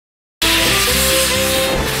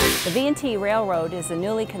The V&T Railroad is a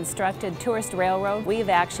newly constructed tourist railroad we've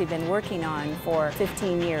actually been working on for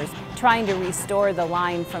 15 years, trying to restore the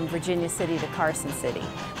line from Virginia City to Carson City.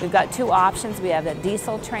 We've got two options. We have a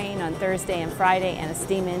diesel train on Thursday and Friday and a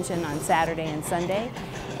steam engine on Saturday and Sunday.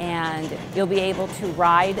 And you'll be able to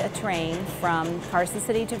ride a train from Carson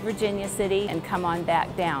City to Virginia City and come on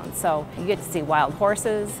back down. So you get to see wild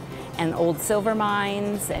horses and old silver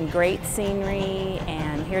mines and great scenery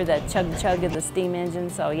and hear the chug-chug of the steam engine.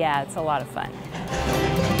 So yeah, it's a lot of fun.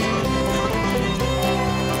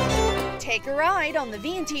 Take a ride on the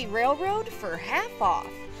V&T Railroad for half off.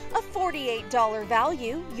 A $48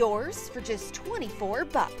 value, yours for just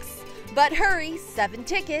 $24. But hurry, 7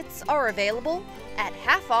 tickets are available at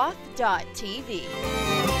halfoff.tv.